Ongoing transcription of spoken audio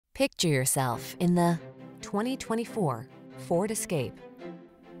Picture yourself in the 2024 Ford Escape.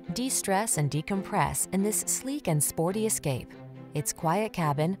 De-stress and decompress in this sleek and sporty Escape. Its quiet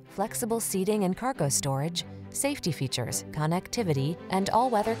cabin, flexible seating and cargo storage, safety features, connectivity, and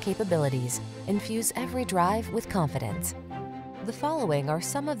all-weather capabilities infuse every drive with confidence. The following are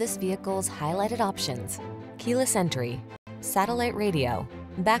some of this vehicle's highlighted options: keyless entry, satellite radio,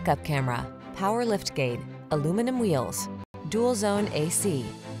 backup camera, power liftgate, aluminum wheels, dual zone AC,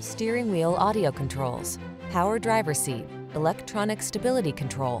 steering wheel audio controls, power driver seat, electronic stability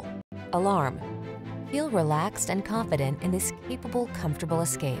control, alarm. Feel relaxed and confident in this capable, comfortable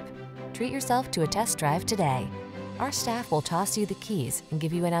Escape. Treat yourself to a test drive today. Our staff will toss you the keys and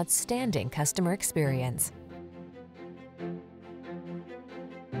give you an outstanding customer experience.